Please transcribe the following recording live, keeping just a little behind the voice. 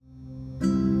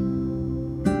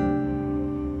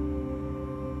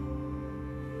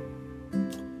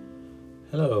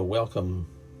Hello, welcome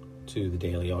to the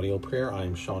Daily Audio Prayer.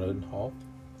 I'm Sean Odenhall.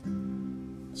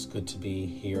 It's good to be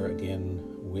here again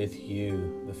with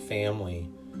you, the family,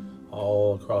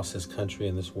 all across this country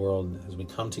and this world, as we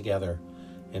come together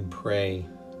and pray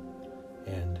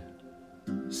and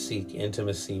seek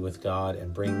intimacy with God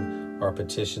and bring our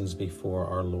petitions before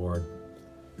our Lord.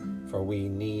 For we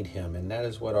need Him, and that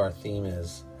is what our theme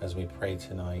is as we pray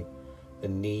tonight. The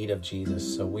need of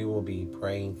Jesus. So we will be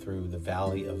praying through the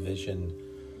Valley of Vision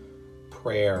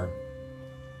prayer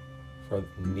for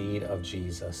the need of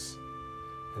Jesus.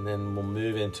 And then we'll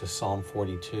move into Psalm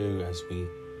 42 as we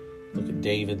look at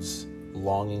David's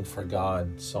longing for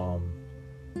God psalm,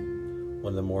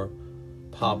 one of the more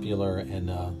popular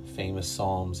and famous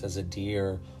psalms. As a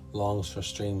deer longs for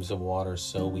streams of water,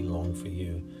 so we long for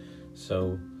you.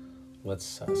 So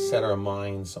let's set our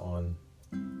minds on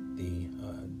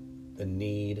the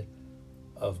need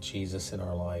of Jesus in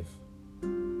our life.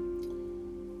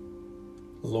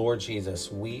 Lord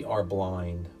Jesus, we are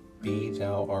blind, be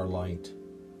thou our light.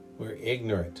 We're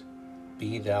ignorant,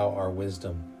 be thou our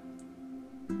wisdom.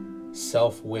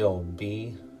 Self-willed,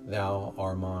 be thou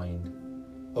our mind.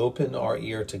 Open our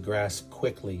ear to grasp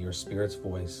quickly your Spirit's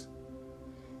voice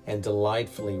and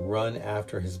delightfully run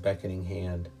after his beckoning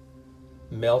hand.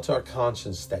 Melt our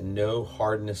conscience that no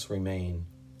hardness remain.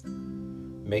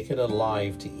 Make it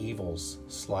alive to evil's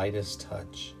slightest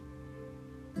touch.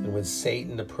 And when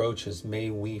Satan approaches, may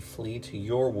we flee to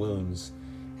your wounds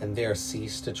and there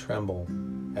cease to tremble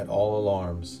at all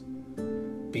alarms.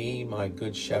 Be my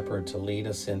good shepherd to lead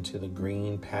us into the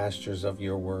green pastures of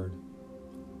your word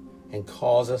and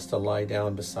cause us to lie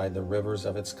down beside the rivers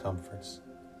of its comforts.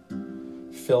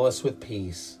 Fill us with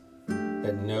peace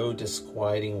that no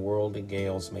disquieting worldly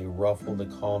gales may ruffle the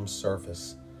calm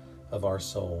surface of our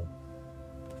soul.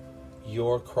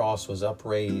 Your cross was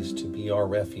upraised to be our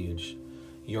refuge.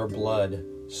 Your blood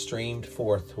streamed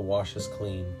forth to wash us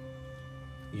clean.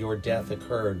 Your death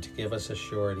occurred to give us a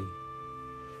surety.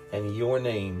 And your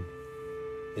name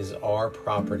is our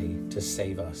property to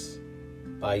save us.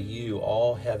 By you,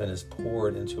 all heaven is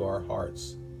poured into our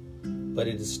hearts, but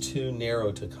it is too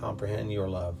narrow to comprehend your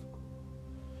love.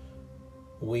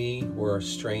 We were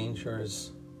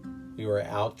strangers. We were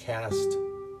outcast,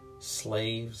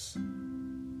 slaves,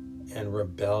 and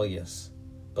rebellious,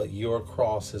 but your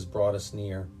cross has brought us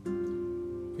near.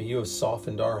 For you have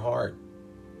softened our heart,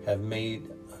 have made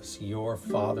us your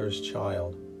Father's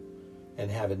child,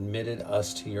 and have admitted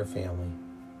us to your family.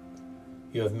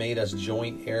 You have made us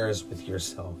joint heirs with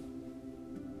yourself.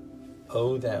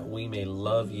 Oh, that we may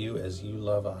love you as you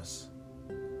love us,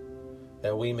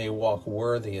 that we may walk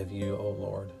worthy of you, O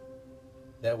Lord,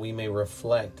 that we may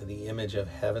reflect the image of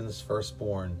heaven's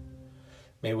firstborn.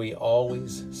 May we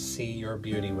always see your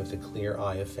beauty with the clear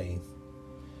eye of faith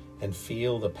and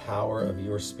feel the power of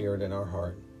your Spirit in our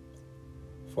heart.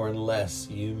 For unless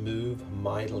you move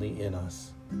mightily in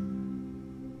us,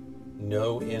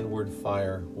 no inward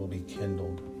fire will be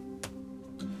kindled.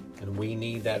 And we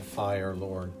need that fire,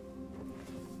 Lord.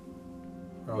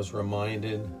 I was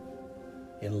reminded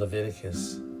in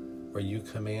Leviticus where you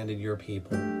commanded your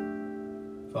people,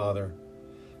 Father,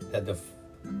 that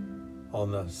on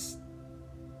the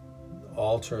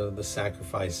altar of the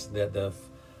sacrifice, that the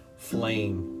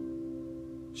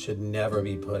flame should never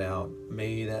be put out.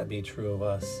 May that be true of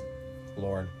us,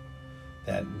 Lord,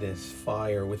 that this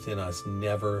fire within us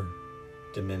never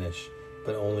diminish,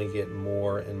 but only get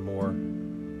more and more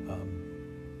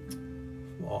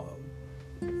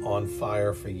on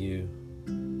fire for you,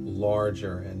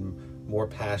 larger and more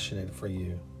passionate for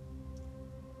you.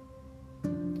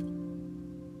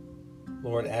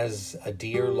 Lord, as a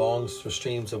deer longs for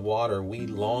streams of water, we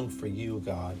long for you,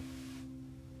 God.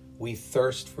 We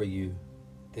thirst for you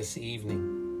this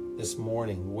evening, this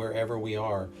morning, wherever we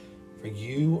are, for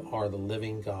you are the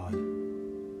living God.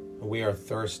 We are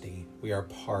thirsty. We are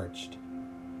parched.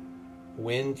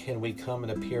 When can we come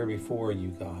and appear before you,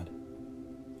 God?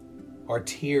 Our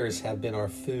tears have been our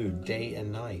food day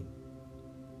and night.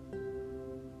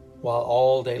 While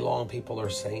all day long people are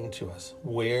saying to us,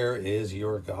 where is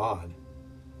your God?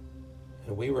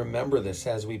 And we remember this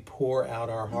as we pour out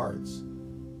our hearts.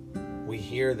 We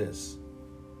hear this,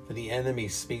 for the enemy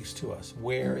speaks to us.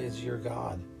 Where is your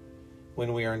God?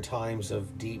 When we are in times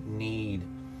of deep need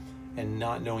and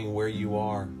not knowing where you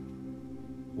are,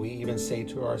 we even say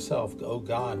to ourselves, oh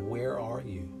God, where are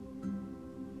you?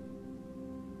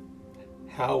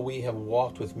 How we have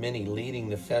walked with many leading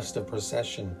the festive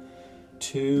procession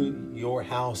to your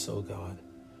house, O God,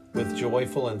 with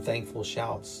joyful and thankful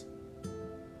shouts.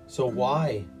 So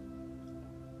why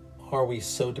are we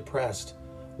so depressed?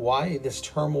 Why this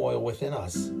turmoil within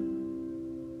us?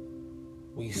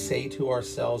 we say to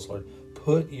ourselves, Lord,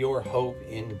 put your hope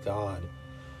in God,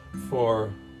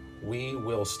 for we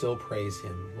will still praise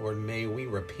him. Lord, may we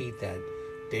repeat that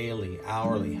daily,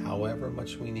 hourly, however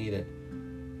much we need it.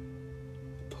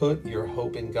 Put your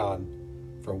hope in God,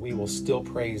 for we will still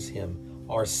praise him,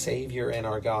 our Savior and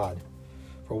our God,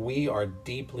 for we are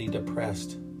deeply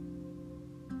depressed.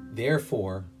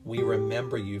 Therefore, we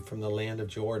remember you from the land of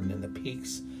Jordan and the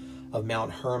peaks of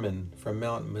Mount Hermon, from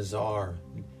Mount Mizar.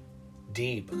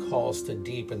 Deep calls to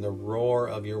deep in the roar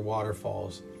of your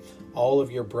waterfalls. All of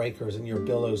your breakers and your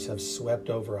billows have swept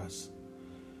over us.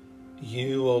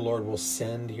 You, O Lord, will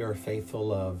send your faithful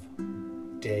love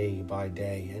day by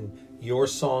day, and your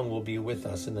song will be with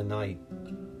us in the night.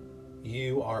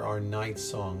 You are our night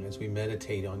song as we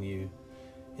meditate on you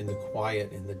in the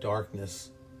quiet, in the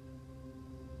darkness,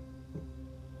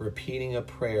 repeating a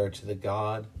prayer to the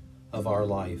God of our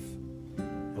life.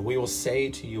 And we will say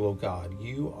to you, O God,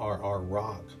 you are our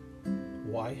rock.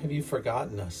 Why have you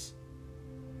forgotten us?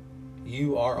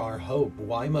 You are our hope.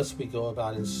 Why must we go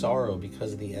about in sorrow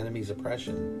because of the enemy's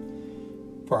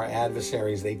oppression? For our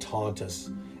adversaries, they taunt us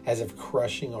as if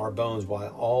crushing our bones, while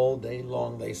all day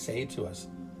long they say to us,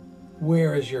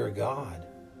 where is your God?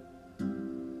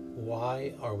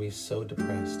 Why are we so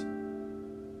depressed?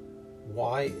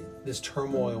 Why this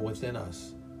turmoil within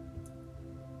us?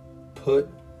 Put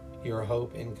your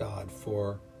hope in God,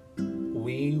 for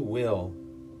we will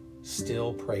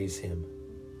still praise him.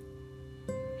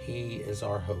 He is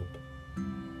our hope,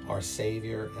 our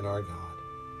Savior and our God.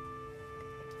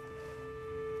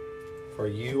 For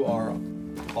you are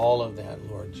all of that,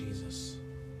 Lord Jesus.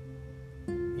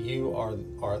 You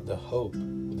are the hope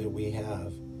that we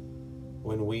have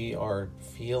when we are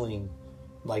feeling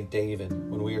like David,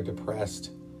 when we are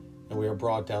depressed and we are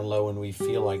brought down low and we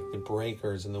feel like the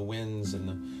breakers and the winds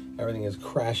and everything is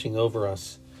crashing over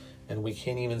us and we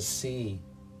can't even see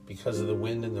because of the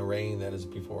wind and the rain that is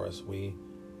before us. We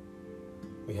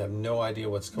have no idea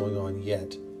what's going on,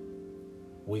 yet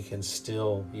we can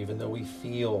still, even though we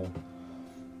feel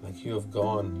like you have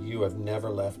gone, you have never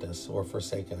left us or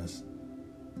forsaken us.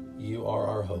 You are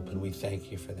our hope, and we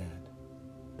thank you for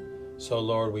that. So,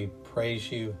 Lord, we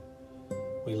praise you.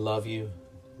 We love you.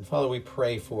 And Father, we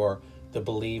pray for the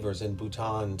believers in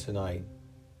Bhutan tonight.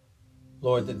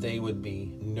 Lord, that they would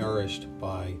be nourished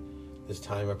by this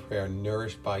time of prayer,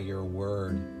 nourished by your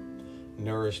word,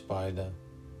 nourished by the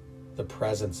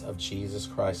presence of Jesus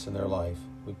Christ in their life.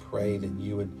 We pray that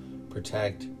you would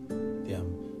protect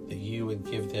them, that you would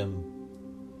give them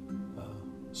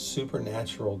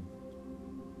supernatural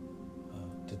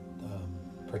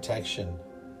protection.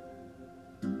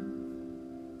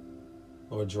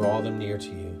 Lord, draw them near to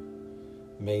you.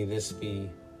 May this be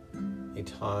a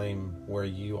time where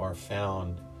you are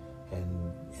found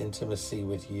and intimacy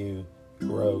with you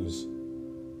grows.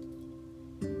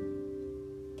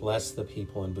 Bless the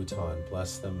people in Bhutan.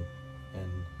 Bless them,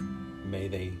 and may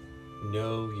they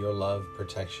know your love,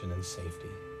 protection, and safety.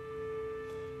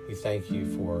 We thank you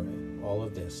for all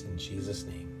of this in Jesus'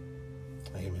 name.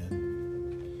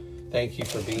 Amen. Thank you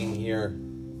for being here,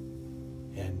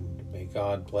 and may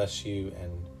God bless you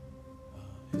and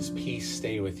his peace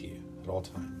stay with you at all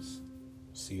times.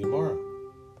 See you tomorrow.